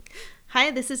Hi,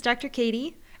 this is Dr.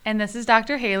 Katie. And this is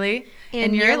Dr. Haley.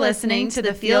 And you're listening to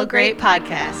the Feel Great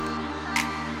Podcast.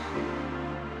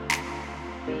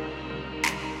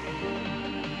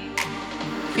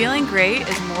 Feeling great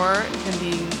is more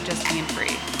than just being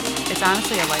free. It's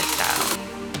honestly a lifestyle.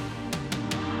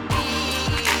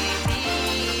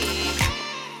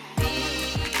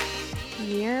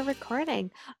 You're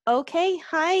recording. Okay,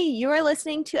 hi. You are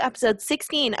listening to episode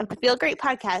 16 of the Feel Great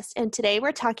Podcast. And today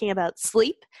we're talking about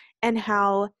sleep and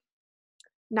how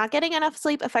not getting enough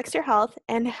sleep affects your health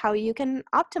and how you can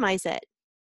optimize it.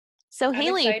 So, I'm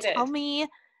Haley, excited. tell me.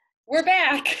 We're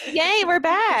back. Yay, we're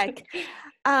back.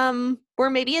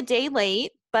 We're maybe a day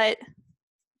late, but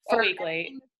a week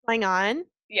late. Going on.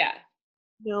 Yeah.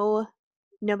 No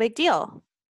big deal.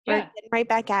 Yeah. We're getting right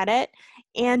back at it.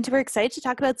 And we're excited to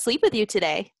talk about sleep with you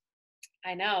today.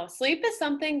 I know. Sleep is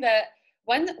something that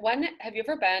when have you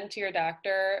ever been to your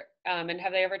doctor and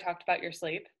have they ever talked about your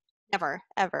sleep? Never,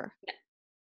 ever.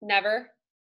 Never?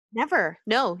 Never.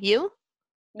 No, you?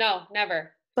 No,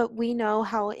 never. But we know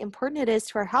how important it is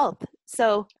to our health.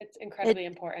 So it's incredibly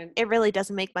important. It really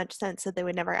doesn't make much sense that they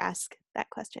would never ask that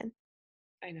question.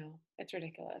 I know. It's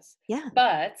ridiculous. Yeah.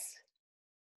 But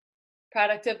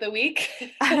product of the week.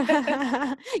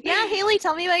 Yeah, Haley,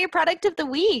 tell me about your product of the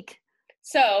week.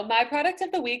 So my product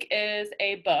of the week is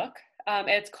a book.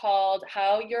 It's called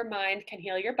How Your Mind Can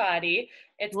Heal Your Body.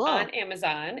 It's on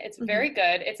Amazon. It's very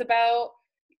good. It's about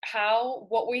how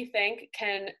what we think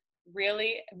can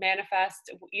really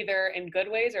manifest either in good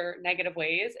ways or negative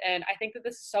ways. And I think that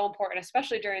this is so important,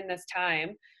 especially during this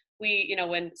time. We,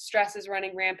 when stress is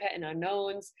running rampant and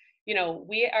unknowns,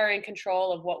 we are in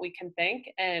control of what we can think.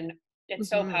 And it's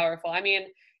so powerful. I mean,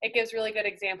 it gives really good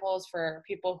examples for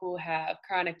people who have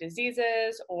chronic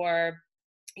diseases or,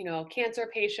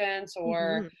 cancer patients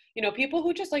or, people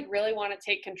who just like really want to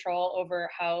take control over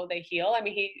how they heal. I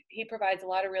mean, he provides a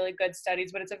lot of really good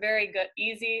studies, but it's a very good,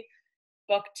 easy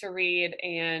book to read.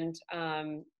 And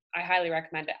I highly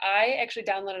recommend it. I actually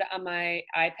downloaded it on my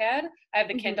iPad. I have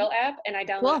the Kindle app and I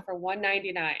downloaded it for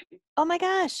 $1.99. Oh my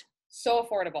gosh. So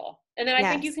affordable. And then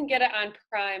I think you can get it on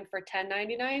Prime for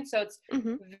 $10.99. So it's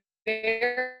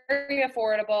very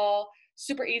affordable,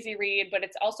 super easy read, but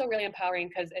it's also really empowering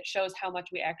because it shows how much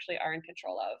we actually are in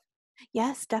control of.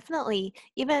 Yes, definitely.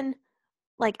 Even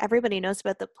like everybody knows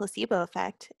about the placebo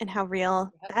effect and how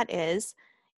real that is,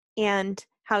 and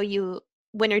how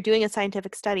when you're doing a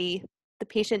scientific study, the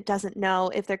patient doesn't know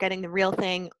if they're getting the real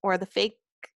thing or the fake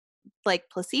like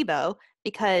placebo,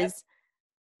 because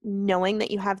knowing that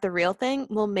you have the real thing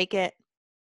will make the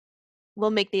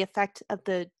effect of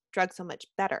the drug so much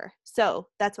better. So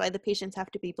that's why the patients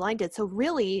have to be blinded. So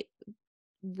really,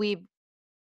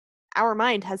 our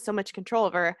mind has so much control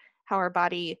over how our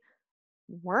body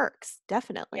works.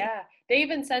 Definitely. Yeah. They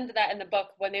even said that in the book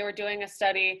when they were doing a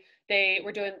study, they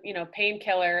were doing,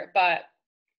 painkiller, but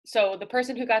so the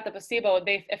person who got the placebo,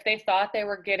 if they thought they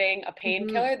were getting a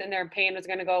painkiller, then their pain was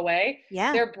going to go away.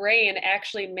 Yeah. Their brain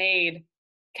actually made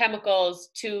chemicals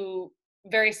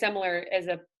very similar as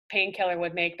a painkiller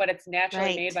would make, but it's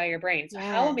naturally made by your brain. So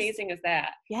how amazing is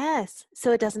that? Yes.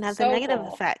 So it doesn't have the negative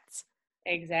effects.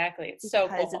 Exactly. It's so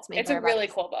cool. It's a really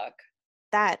cool book.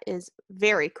 That is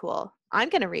very cool. I'm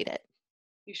going to read it.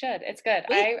 You should. It's good.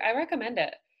 I recommend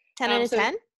it. 10 out of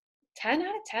 10? 10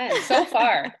 out of 10 so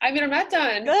far. I mean, I'm not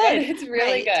done, good. But it's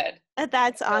really good.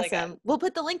 That's awesome. We'll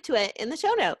put the link to it in the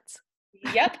show notes.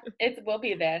 Yep, it will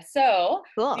be there. So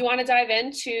cool. You want to dive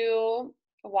into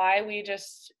why we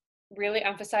just really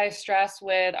emphasize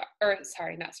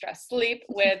sleep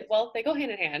with, well, they go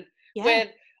hand in hand with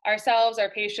ourselves, our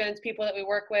patients, people that we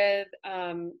work with.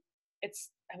 It's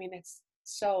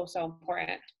so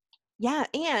important. Yeah.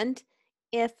 And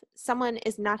if someone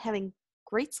is not having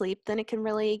great sleep, then it can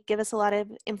really give us a lot of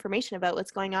information about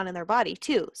what's going on in their body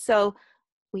too. So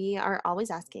we are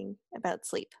always asking about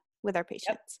sleep with our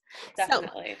patients. Yep,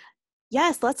 definitely. So,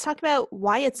 yes, let's talk about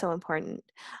why it's so important.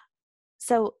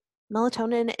 So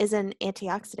melatonin is an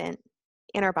antioxidant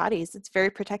in our bodies. It's very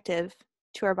protective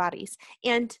to our bodies.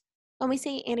 And when we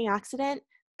say antioxidant,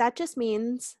 that just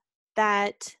means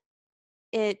that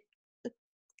it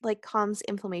like calms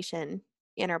inflammation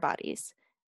in our bodies.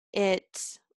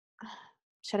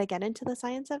 Should I get into the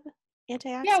science of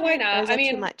antioxidant? Yeah, why not? Or is that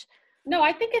too much? No,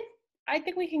 I think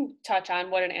we can touch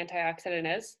on what an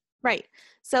antioxidant is. Right.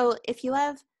 So if you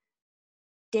have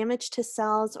damage to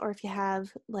cells, or if you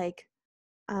have like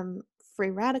free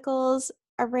radicals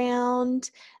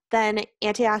around, then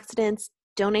antioxidants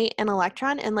donate an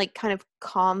electron and like kind of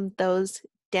calm those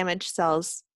damaged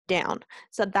cells down.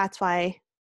 So that's why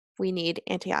we need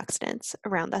antioxidants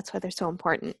around. That's why they're so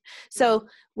important. So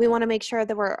we want to make sure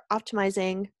that we're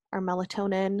optimizing our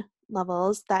melatonin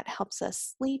levels, that helps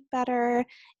us sleep better.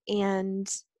 And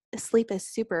sleep is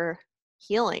super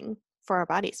healing for our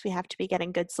bodies. We have to be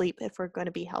getting good sleep if we're going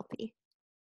to be healthy.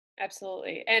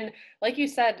 Absolutely. And like you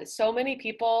said, so many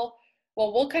people,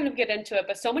 well, we'll kind of get into it,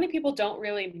 but so many people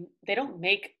they don't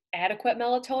make adequate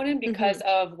melatonin because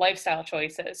of lifestyle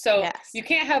choices. So Yes. you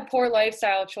can't have poor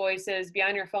lifestyle choices, be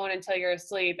on your phone until you're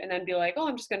asleep, and then be like, oh,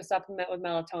 I'm just going to supplement with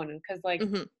melatonin. Because like,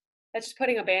 that's just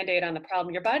putting a Band-Aid on the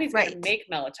problem. Your body's going to make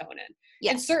melatonin.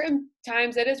 Yes. And certain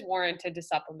times it is warranted to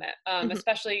supplement,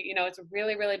 especially, it's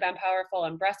really, really been powerful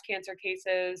in breast cancer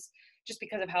cases just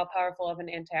because of how powerful of an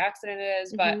antioxidant it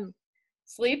is. But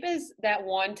sleep is that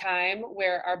one time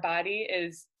where our body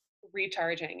is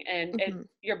recharging and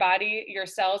your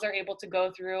cells are able to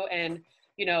go through and,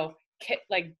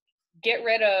 get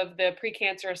rid of the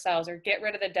precancerous cells or get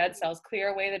rid of the dead cells, clear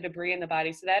away the debris in the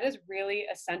body. So that is really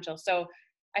essential. So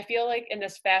I feel like in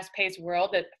this fast-paced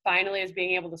world that finally is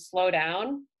being able to slow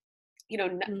down,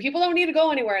 people don't need to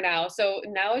go anywhere now. So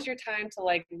now is your time to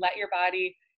like let your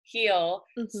body heal,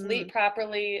 sleep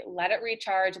properly, let it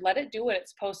recharge, let it do what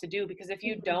it's supposed to do. Because if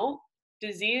you don't,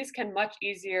 disease can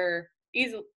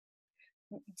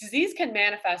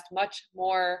manifest much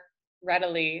more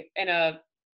readily in a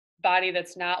body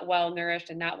that's not well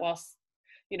nourished and not well,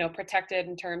 protected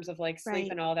in terms of like sleep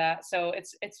and all that. So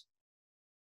it's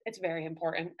very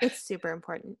important. It's super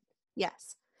important.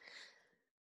 Yes.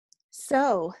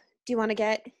 So, do you want to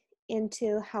get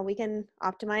into how we can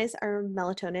optimize our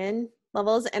melatonin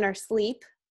levels and our sleep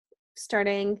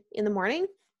starting in the morning?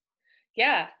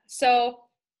 Yeah. So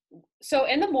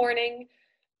in the morning,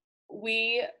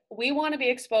 we want to be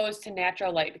exposed to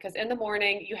natural light because in the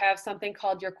morning you have something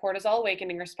called your cortisol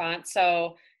awakening response.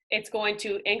 So it's going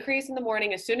to increase in the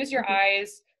morning as soon as your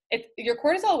your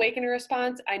cortisol awakening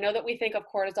response. I know that we think of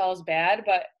cortisol as bad,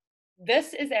 but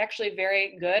this is actually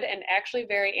very good and actually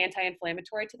very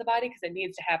anti-inflammatory to the body because it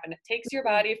needs to happen. It takes your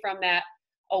body from that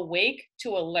awake to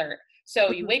alert.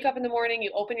 So you wake up in the morning,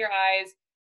 you open your eyes,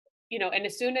 and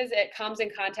as soon as it comes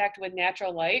in contact with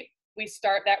natural light, we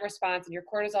start that response and your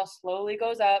cortisol slowly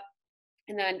goes up.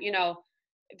 And then,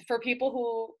 for people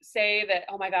who say that,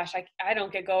 oh my gosh, I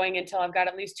don't get going until I've got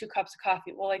at least 2 cups of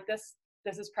coffee. Well, like this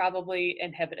is probably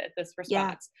inhibited, this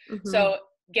response. Yeah. So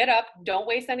get up, don't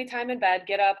waste any time in bed,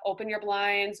 get up, open your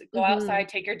blinds, go outside,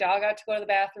 take your dog out to go to the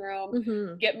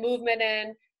bathroom, get movement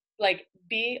in, like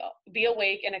be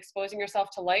awake, and exposing yourself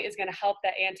to light is going to help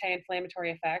that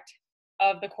anti-inflammatory effect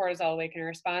of the cortisol awakening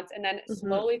response. And then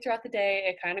slowly throughout the day,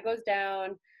 it kind of goes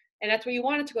down. And that's where you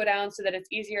want it to go down so that it's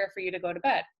easier for you to go to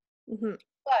bed.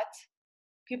 But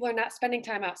people are not spending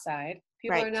time outside.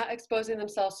 People are not exposing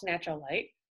themselves to natural light.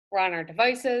 We're on our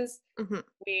devices.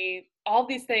 All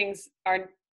these things are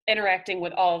interacting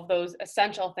with all of those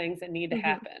essential things that need to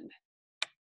happen.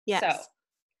 Yes.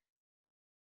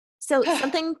 So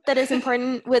something that is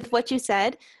important with what you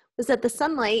said was that the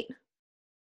sunlight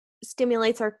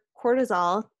stimulates our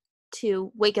cortisol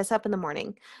to wake us up in the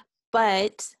morning,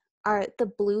 but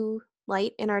the blue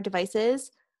light in our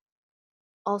devices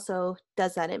also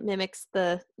does that. It mimics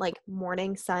the like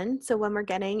morning sun. So when we're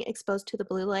getting exposed to the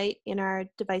blue light in our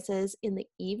devices in the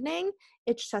evening,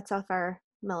 it shuts off our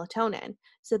melatonin.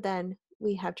 So then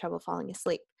we have trouble falling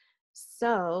asleep.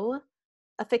 So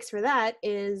a fix for that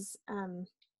is on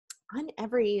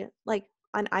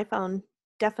iPhone,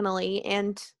 definitely,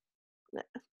 and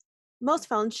most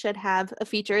phones should have a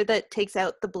feature that takes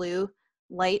out the blue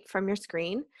light from your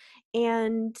screen.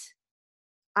 And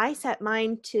I set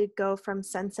mine to go from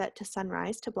sunset to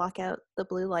sunrise to block out the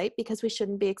blue light because we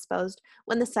shouldn't be exposed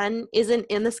when the sun isn't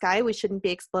in the sky. We shouldn't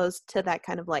be exposed to that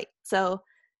kind of light. So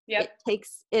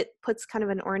it puts kind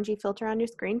of an orangey filter on your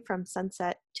screen from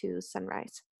sunset to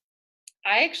sunrise.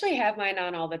 I actually have mine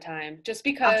on all the time just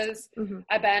because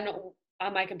I've been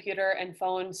on my computer and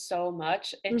phone so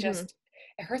much.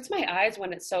 It hurts my eyes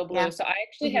when it's so blue. Yeah. So I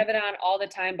actually have it on all the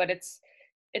time, but it's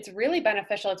really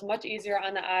beneficial. It's much easier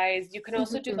on the eyes. You can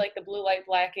also do like the blue light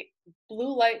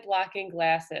blocking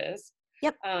glasses.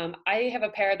 Yep. I have a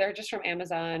pair. They're just from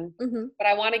Amazon, but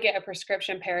I want to get a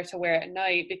prescription pair to wear at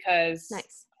night because,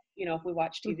 if we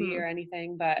watch TV or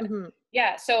anything. But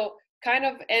yeah, so kind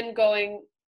of in going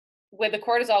with the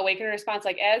cortisol awakening response,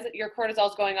 like as your cortisol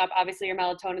is going up, obviously your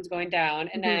melatonin is going down,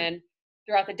 and then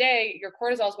throughout the day, your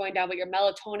cortisol is going down, but your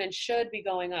melatonin should be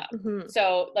going up.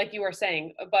 So like you were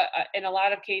saying, but in a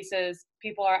lot of cases,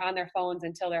 people are on their phones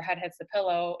until their head hits the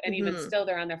pillow, and even still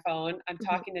they're on their phone. I'm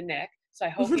talking to Nick, so I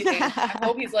hope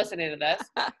he's listening to this.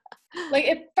 Like,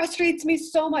 it frustrates me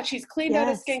so much. He's cleaned out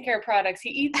his skincare products. He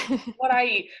eats what I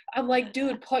eat. I'm like,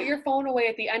 dude, put your phone away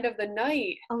at the end of the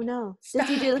night. Oh no. Stop.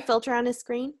 Does he do the filter on his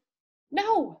screen?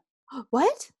 No.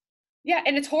 What? Yeah,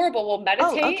 and it's horrible. We'll Oh,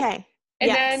 meditate, okay. and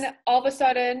Yes. then all of a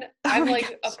sudden Oh I'm my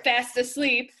like gosh. fast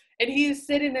asleep, and he's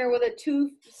sitting there with a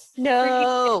tooth freaking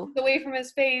No. away from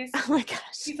his face. Oh my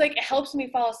gosh. He's like, it helps me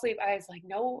fall asleep. I was like,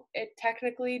 no, it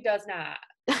technically does not.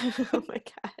 Oh my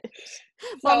gosh.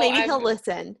 Well, So maybe he'll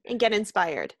listen and get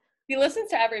inspired. he listens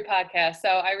to every podcast. So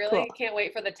I Cool. really can't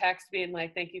wait for the text being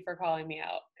like, thank you for calling me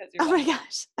out, because you're Oh my welcome.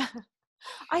 gosh.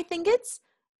 I think it's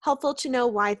helpful to know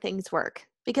why things work,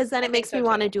 because then I it think makes so me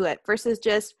want to too. do it versus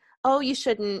just, oh, you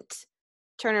shouldn't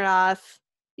turn it off.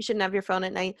 You shouldn't have your phone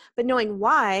at night. But knowing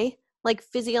why, like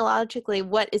physiologically,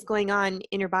 what is going on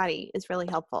in your body is really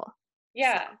helpful. So,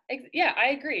 Yeah, I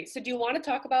agree. So do you want to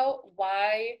talk about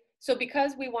why? So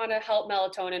because we want to help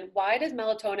melatonin, why does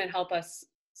melatonin help us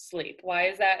sleep? Why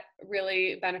is that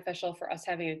really beneficial for us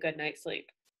having a good night's sleep,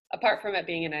 apart from it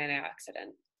being an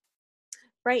antioxidant?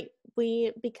 right.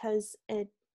 Because it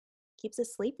keeps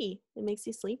us sleepy. It makes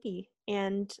you sleepy.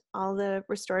 And all the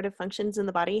restorative functions in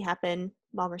the body happen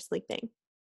while we're sleeping.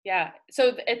 Yeah.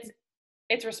 So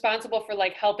it's responsible for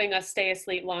like helping us stay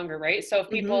asleep longer, right? So if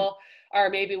Mm-hmm. people are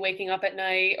maybe waking up at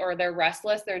night or they're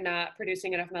restless, they're not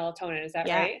producing enough melatonin. Is that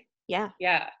Yeah. right? Yeah.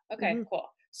 Yeah. Okay, Mm-hmm. cool.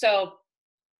 So,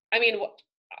 I mean,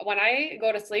 when I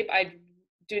go to sleep, I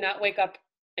do not wake up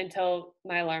until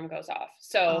my alarm goes off.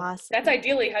 So that's Awesome.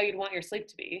 ideally how you'd want your sleep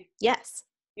to be. Yes.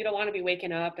 You don't want to be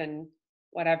waking up and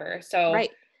whatever. So, Right.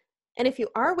 And if you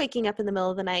are waking up in the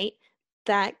middle of the night,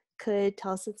 that could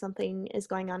tell us that something is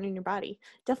going on in your body.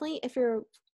 Definitely if you're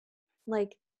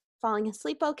like falling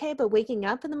asleep okay, but waking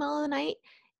up in the middle of the night,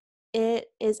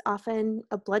 it is often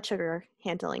a blood sugar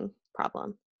handling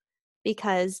problem,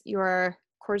 because your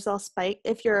cortisol spike,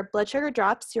 if your blood sugar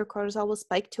drops, your cortisol will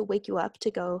spike to wake you up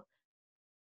to go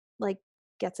like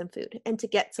get some food and to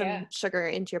get yeah. some sugar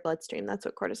into your bloodstream. That's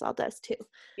what cortisol does too.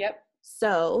 Yep.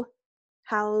 So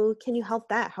how can you help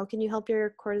that? How can you help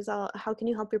your cortisol? How can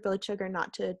you help your blood sugar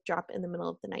not to drop in the middle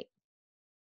of the night?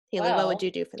 Haley, what would Well,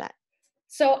 you do for that?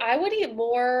 so I would eat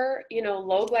more,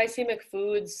 low glycemic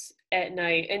foods at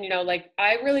night. And, like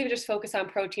I really just focus on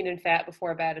protein and fat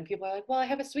before bed. And people are like, well, I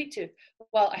have a sweet tooth.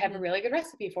 Well, I have a really good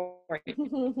recipe for you.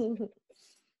 Mm-hmm.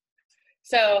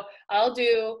 So I'll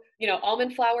do,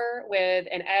 almond flour with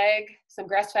an egg, some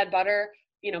grass-fed butter,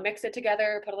 mix it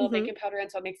together, put a little Mm-hmm. baking powder in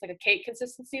so it makes like a cake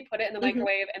consistency, put it in the Mm-hmm.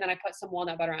 microwave, and then I put some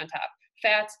walnut butter on top.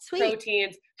 Fats, Sweet.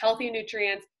 proteins, healthy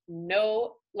nutrients,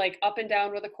 no like up and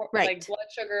down with like Right. blood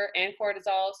sugar and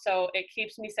cortisol. So it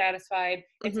keeps me satisfied.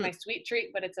 It's Mm-hmm. my sweet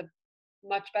treat, but it's a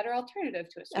much better alternative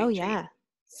to a Oh sweet treat. yeah.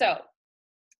 So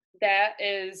that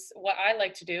is what I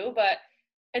like to do. But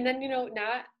and then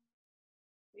not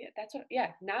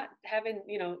not having,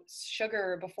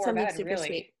 sugar before Something bed, super sweet.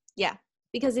 really. Yeah.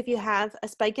 Because if you have a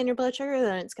spike in your blood sugar,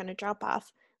 then it's going to drop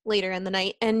off later in the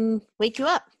night and wake you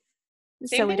up. Same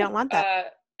So we thing with don't want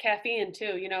that. caffeine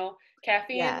too.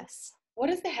 Caffeine. Yes. What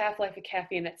is the half life of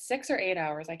caffeine? It's 6 or 8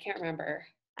 hours. I can't remember.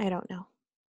 I don't know.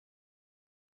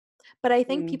 But I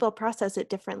think Mm, people process it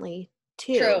differently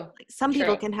too. true, Like some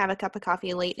people true. can have a cup of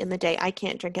coffee late in the day. I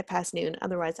can't drink it past noon.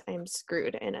 Otherwise, I am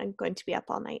screwed and I'm going to be up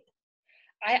all night.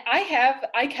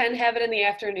 I can have it in the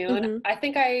afternoon.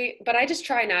 Mm-hmm. But I just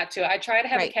try not to. I try to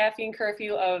have a Right. caffeine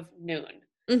curfew of noon,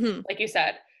 Mm-hmm. like you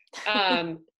said.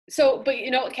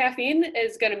 But caffeine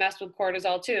is going to mess with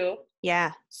cortisol too.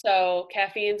 Yeah. So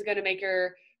caffeine's going to make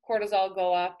your cortisol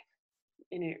go up,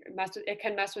 and it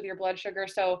can mess with your blood sugar.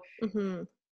 So Mm-hmm.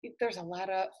 there's a lot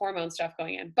of hormone stuff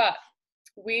going in. But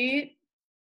we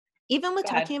Even with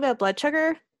go ahead. talking about blood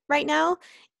sugar right now,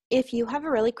 if you have a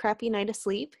really crappy night of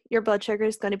sleep, your blood sugar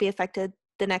is going to be affected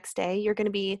the next day. You're going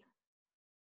to be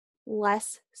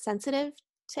less sensitive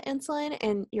to insulin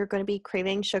and you're going to be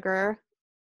craving sugar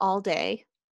all day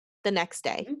the next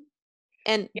day. Mhm.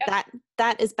 And Yep.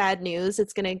 that is bad news.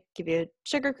 It's going to give you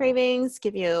sugar cravings,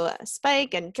 give you a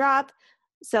spike and drop.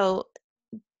 So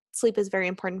sleep is very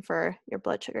important for your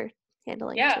blood sugar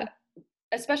handling Yeah. too.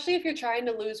 Especially if you're trying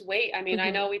to lose weight. I mean, I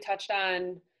Mm-hmm. know we touched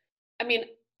on, I mean,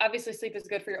 obviously sleep is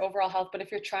good for your overall health, but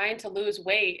if you're trying to lose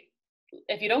weight,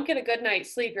 if you don't get a good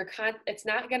night's sleep, it's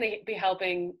not going to be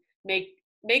helping make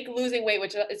losing weight,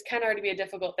 which is kind of already be a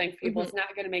difficult thing for people. Mm-hmm. It's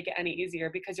not going to make it any easier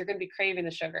because you're going to be craving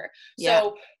the sugar. Yeah.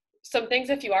 So some things,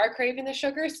 if you are craving the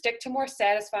sugar, stick to more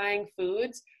satisfying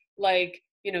foods like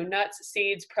nuts,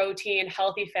 seeds, protein,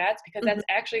 healthy fats, because Mm-hmm. that's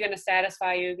actually going to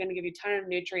satisfy you, going to give you a ton of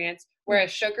nutrients. Mm-hmm.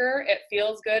 Whereas sugar, it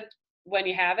feels good when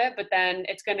you have it, but then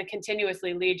it's going to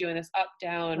continuously lead you in this up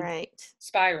down Right.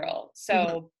 spiral. Mm-hmm.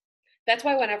 So that's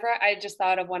why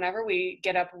whenever we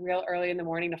get up real early in the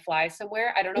morning to fly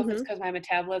somewhere, I don't know if it's Mm-hmm. because my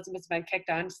metabolism has been kicked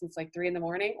on since like 3 in the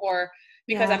morning, or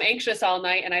because Yeah. I'm anxious all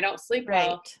night and I don't sleep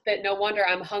well, Right. that no wonder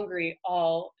I'm hungry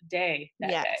all day that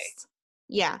day. Yes.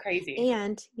 Yeah. Crazy.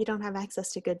 And you don't have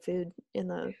access to good food in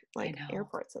the I like know.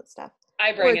 airports and stuff.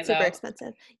 I Or bring it it's super though. expensive.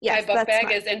 My Yes, book that's bag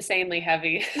smart. is insanely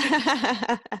heavy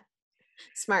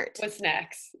Smart. with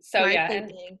snacks. So Smart yeah, and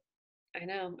thinking. I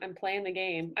know I'm playing the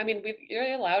game. I mean,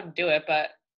 you're allowed to do it, but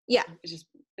Yeah. it's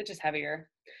just heavier.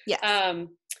 Yes.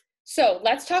 Um, so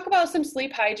let's talk about some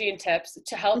sleep hygiene tips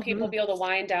to help people Mm-hmm. be able to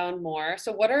wind down more.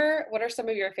 So what are some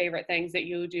of your favorite things that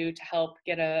you do to help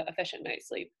get a efficient night's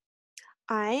sleep?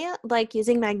 I like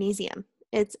using magnesium.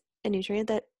 It's a nutrient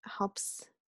that helps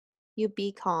you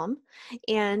be calm.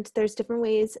 And there's different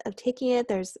ways of taking it.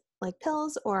 There's like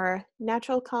pills, or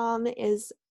natural calm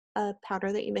is a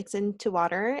powder that you mix into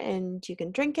water and you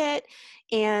can drink it.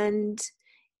 And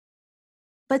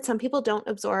but some people don't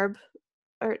absorb,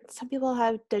 or some people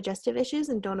have digestive issues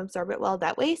and don't absorb it well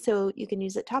that way, so you can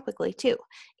use it topically too.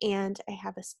 And I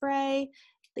have a spray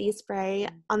that you spray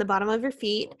on the bottom of your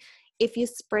feet. If you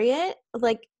spray it,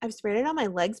 like I've sprayed it on my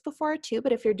legs before too,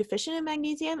 but if you're deficient in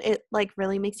magnesium, it like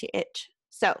really makes you itch.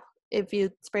 So if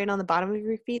you spray it on the bottom of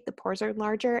your feet, the pores are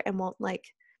larger and won't like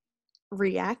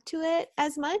react to it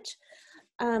as much.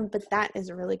 But that is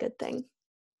a really good thing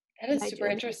That that is I do super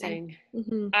in the evening. interesting.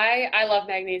 Mm-hmm. I love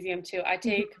magnesium too. I Mm-hmm.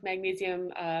 take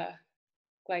magnesium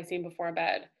glycine before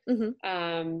bed. Mm-hmm.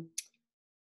 Um,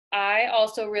 I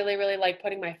also really, really like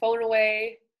putting my phone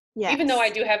away, even though I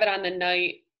Yes. do have it on the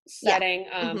night Yeah. setting.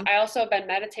 Mm-hmm. I also have been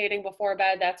meditating before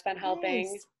bed. That's been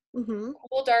helping. Nice. Mm-hmm.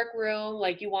 Cool, dark room.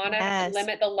 Like you want to Yes.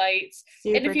 limit the lights.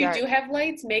 And Super if you dark. do have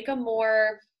lights, make them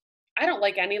more. I don't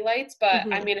like any lights, but I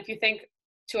Mm-hmm. mean, if you think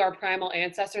to our primal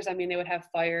ancestors, I mean, they would have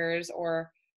fires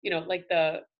or, like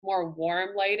the more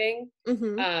warm lighting.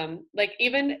 Mm-hmm. Like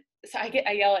even, so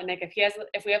I yell at Nick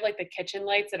if we have like the kitchen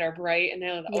lights that are bright and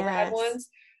they're the overhead Yes. ones,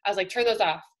 I was like, turn those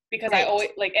off, because I Right. always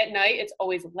like at night, it's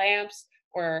always lamps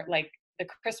or like the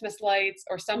Christmas lights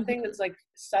or something Mm-hmm. that's like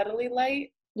subtly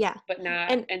light, Yeah. but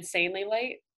not And insanely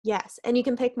light. yes, and you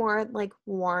can pick more like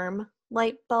warm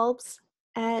light bulbs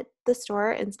at the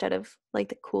store instead of like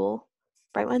the cool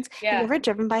bright ones. Have you Yeah. ever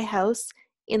driven by a house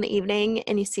in the evening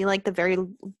and you see like the very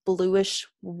bluish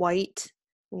white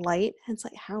light? It's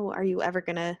like, how are you ever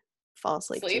gonna fall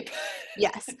asleep to? Sleep.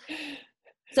 Yes.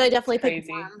 So I It's definitely pick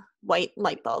crazy. warm white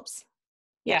light bulbs.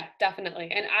 Yeah. Yeah,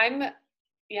 definitely.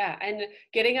 And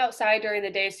getting outside during the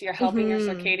day so you're helping your Mm-hmm.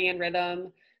 circadian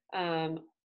rhythm. Um,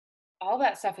 all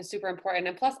that stuff is super important.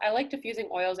 And plus, I like diffusing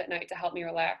oils at night to help me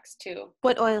relax too.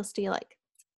 What oils do you like?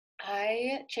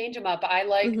 I change them up. I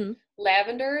like Mm-hmm.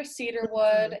 lavender, Mm-hmm.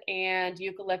 cedarwood, and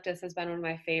eucalyptus has been one of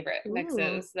my favorite Ooh.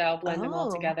 mixes that I'll blend them all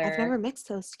Oh, I've never together. mixed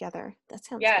those together. That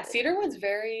sounds Yeah, good. cedarwood's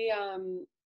very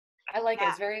I like it. Yeah.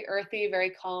 It's very earthy,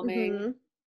 very calming. Mm-hmm.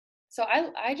 So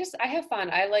I have fun.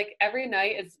 I like every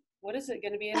night is what is it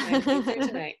going to be in magazine through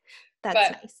tonight? That's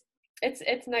But nice.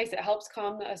 it's nice. It helps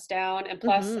calm us down, and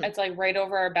plus Mhm. it's like right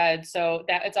over our bed, so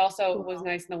that it's also was Cool.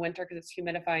 nice in the winter because it's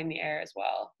humidifying the air as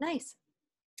well. Nice.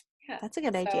 Yeah. That's a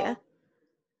good idea. So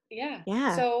yeah.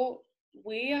 Yeah. So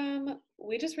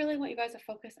we just really want you guys to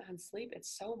focus on sleep.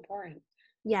 It's so important.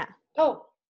 Yeah. Oh,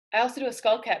 I also do a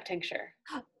skullcap tincture.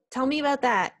 Tell me about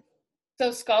that. So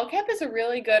skullcap is a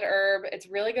really good herb. It's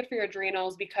really good for your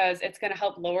adrenals because it's going to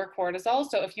help lower cortisol.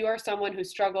 So if you are someone who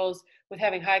struggles with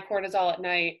having high cortisol at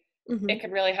night, Mhm. it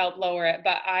can really help lower it.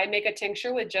 But I make a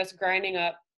tincture with just grinding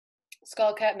up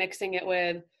skullcap, mixing it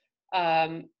with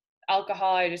um,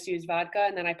 alcohol. I just use vodka,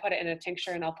 and then I put it in a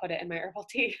tincture, and I'll put it in my herbal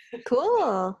tea.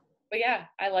 Cool. But yeah,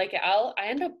 I like it. I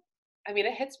end up. I mean,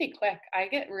 it hits me quick. I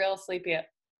get real sleepy at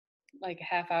like a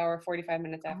half hour, 45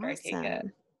 minutes after I take it.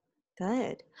 Awesome.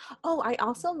 Good. Oh, I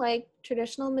also like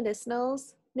traditional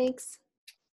medicinals makes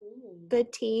Ooh.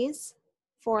 good teas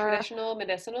for, Traditional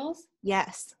medicinals.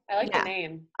 yes. I like the Yeah.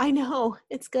 name. I know.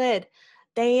 It's good.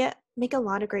 They make a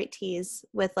lot of great teas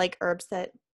with like herbs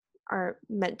that are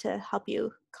meant to help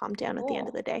you calm down at the end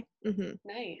of the Cool. day. Mhm.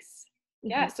 Nice.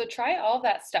 Yeah, Mhm. so try all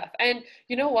that stuff. And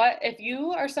you know what? If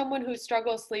you are someone who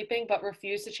struggles sleeping but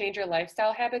refuse to change your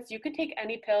lifestyle habits, you can take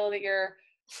any pill that your,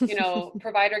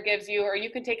 provider gives you, or you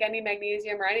can take any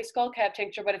magnesium or any skull cap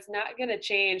tincture, but it's not going to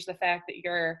change the fact that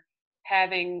you're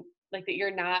having like that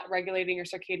you're not regulating your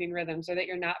circadian rhythms or that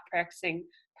you're not practicing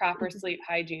proper Mhm. sleep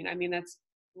hygiene. I mean, that's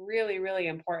really, really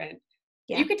important.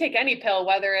 You Yeah. could take any pill,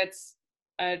 whether it's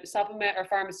a supplement or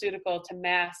pharmaceutical, to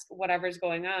mask whatever's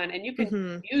going on, and you can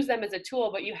Mhm. use them as a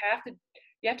tool, but you have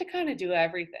to kind of do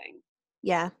everything,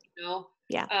 Yeah. you know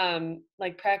Yeah.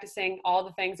 like practicing all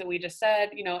the things that we just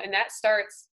said, and that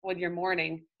starts with your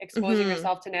morning, exposing Mhm.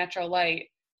 yourself to natural light,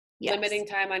 Yes. limiting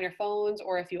time on your phones,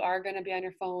 or if you are going to be on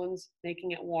your phones,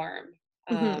 making it warm.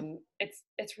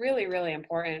 It's really, really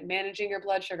important. Managing your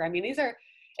blood sugar. I mean,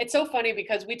 it's so funny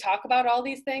because we talk about all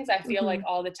these things, I feel like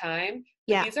all the time,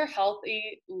 but these are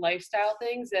healthy lifestyle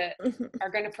things that are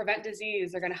going to prevent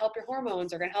disease. They're going to help your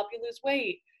hormones. They're going to help you lose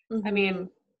weight. I mean,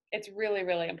 it's really,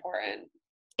 really important.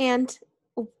 And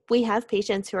we have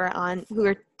patients who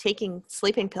are taking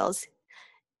sleeping pills.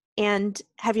 And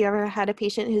have you ever had a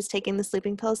patient who's taking the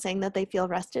sleeping pills saying that they feel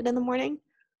rested in the morning?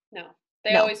 No,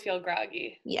 they always feel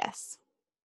groggy. Yes.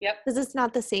 Yep. Because it's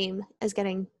not the same as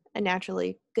getting a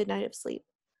naturally good night of sleep.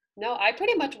 No, I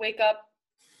pretty much wake up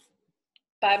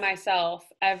by myself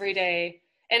every day.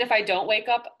 And if I don't wake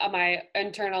up, my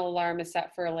internal alarm is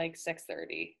set for like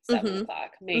 6:30, 7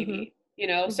 o'clock, maybe,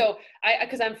 so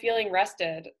because I'm feeling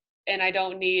rested and I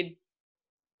don't need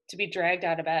to be dragged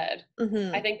out of bed.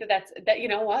 I think that you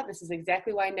know what? This is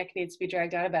exactly why Nick needs to be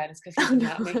dragged out of bed, is because he's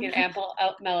not making ample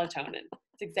melatonin.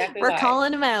 It's exactly We're why.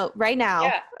 calling him out right now.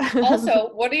 Yeah. Also,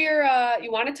 what are your,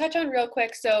 you want to touch on real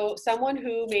quick? So someone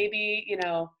who maybe,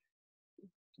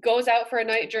 goes out for a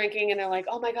night drinking and they're like,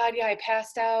 oh my God, yeah, I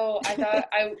passed out. I thought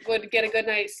I would get a good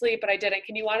night's sleep, but I didn't.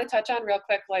 Can you want to touch on real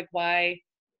quick, like why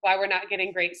we're not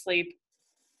getting great sleep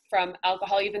from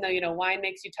alcohol, even though, wine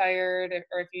makes you tired,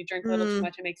 or if you drink a little too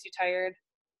much, it makes you tired?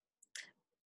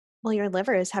 Well, your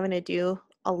liver is having to do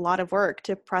a lot of work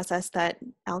to process that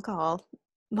alcohol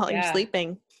while you're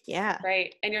sleeping. Yeah.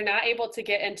 Right. And you're not able to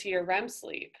get into your REM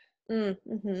sleep.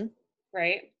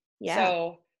 Right? Yeah.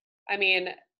 So, I mean,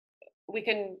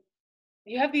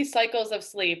 you have these cycles of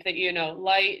sleep that,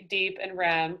 light, deep, and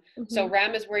REM. So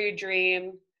REM is where you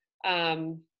dream.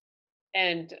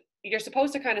 And you're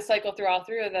supposed to kind of cycle through all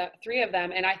three of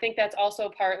them. And I think that's also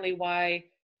partly why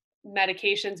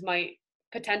medications might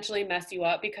potentially mess you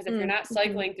up, because if you're not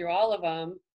cycling through all of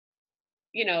them,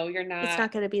 you're not. It's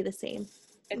not going to be the same.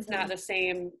 It's not the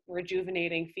same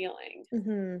rejuvenating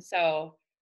feeling. So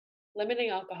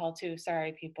limiting alcohol too.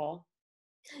 Sorry, people.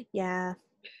 Yeah,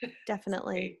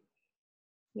 definitely.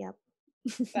 Yep.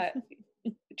 But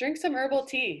drink some herbal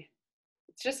tea.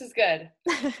 It's just as good.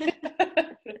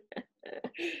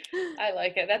 I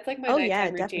like it. That's like my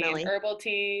nighttime routine. Definitely. Herbal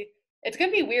tea. It's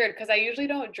going to be weird because I usually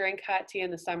don't drink hot tea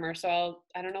in the summer. So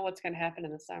I don't know what's going to happen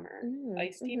in the summer.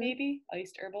 Iced tea, maybe?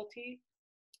 Iced herbal tea?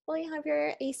 Well, you have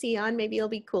your AC on. Maybe it'll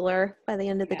be cooler by the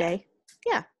end of the day.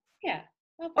 Yeah. Yeah.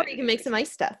 Or you can make some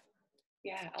ice stuff.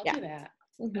 Yeah, I'll do that.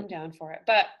 I'm down for it.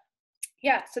 But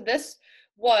yeah, so this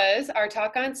was our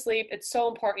talk on sleep. It's so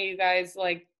important, you guys,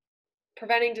 like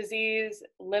preventing disease,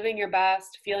 living your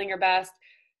best, feeling your best.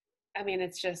 I mean,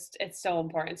 it's so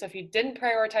important. So if you didn't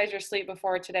prioritize your sleep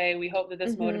before today, we hope that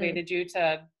this motivated you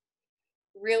to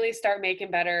really start making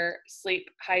better sleep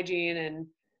hygiene and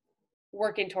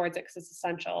working towards it, because it's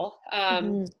essential.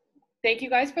 Thank you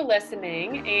guys for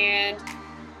listening. And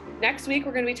next week,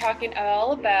 we're going to be talking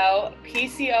all about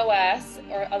PCOS,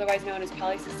 or otherwise known as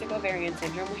polycystic ovarian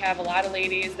syndrome. We have a lot of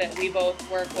ladies that we both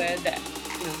work with that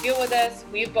deal with this.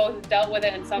 We've both dealt with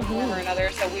it in some form or another.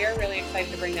 So we are really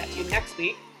excited to bring that to you next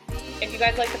week. If you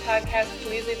guys like the podcast,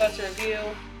 please leave us a review.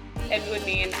 It would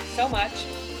mean so much.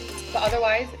 But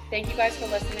otherwise, thank you guys for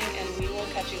listening, and we will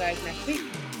catch you guys next week.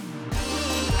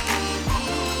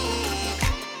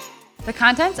 The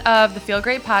contents of the Feel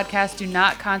Great podcast do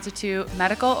not constitute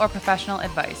medical or professional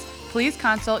advice. Please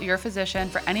consult your physician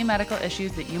for any medical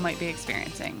issues that you might be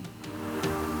experiencing.